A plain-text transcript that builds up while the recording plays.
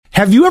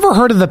Have you ever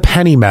heard of the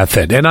penny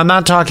method? And I'm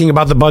not talking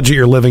about the budget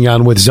you're living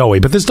on with Zoe,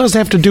 but this does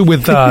have to do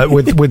with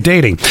with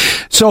dating.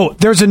 So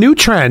there's a new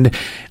trend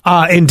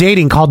in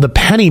dating called the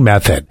penny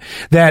method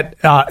that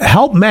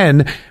help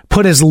men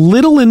put as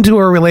little into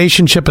a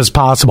relationship as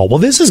possible. Well,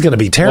 this is going to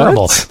be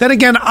terrible. What? Then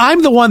again,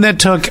 I'm the one that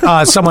took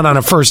someone on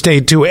a first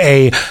date to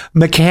a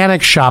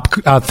mechanic shop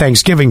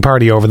Thanksgiving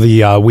party over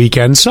the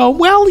weekend. So,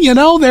 well,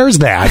 there's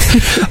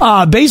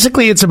that.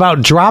 Basically, it's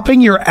about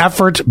dropping your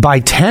effort by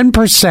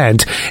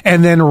 10%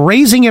 and then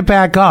raising it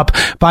back up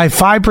by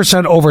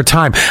 5% over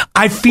time.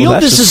 I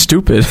feel this is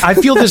stupid. I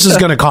feel this is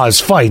going to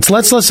cause fights.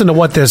 Let's listen to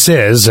what this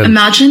is.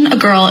 Imagine a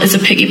girl is a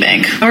piggy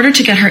bank. In order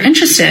to get her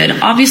interested,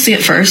 obviously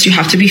at first you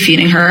have to be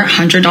feeding her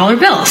 $100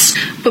 bills.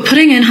 But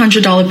putting in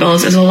 $100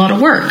 bills is a lot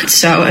of work.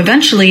 So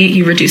eventually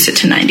you reduce it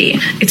to 90.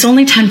 It's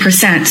only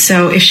 10%.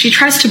 So if she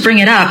tries to bring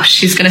it up,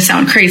 she's going to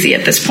sound crazy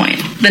at this point.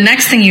 The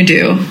next thing you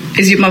do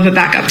is you move it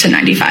back up to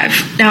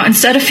 95. Now,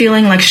 instead of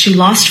feeling like she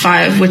lost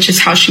 5, which is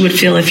how she would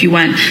feel if you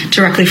went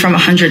directly from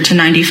 100 to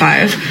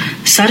 95,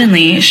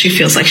 suddenly she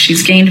feels like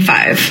she's gained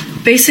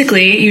 5.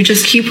 Basically, you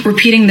just keep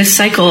repeating this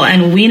cycle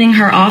and weaning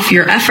her off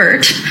your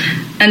effort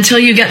until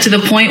you get to the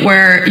point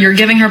where you're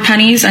giving her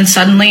pennies and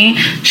suddenly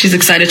she's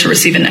excited to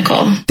receive a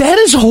nickel. That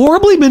is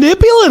horribly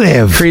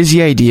manipulative.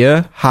 Crazy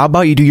idea. How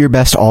about you do your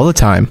best all the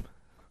time?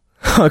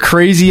 A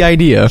crazy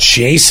idea.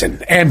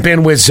 Jason, and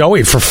been with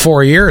Zoe for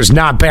 4 years,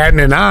 not batting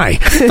an eye.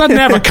 Doesn't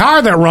have a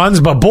car that runs,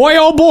 but boy,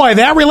 oh boy,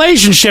 that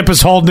relationship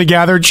is holding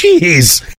together. Jeez.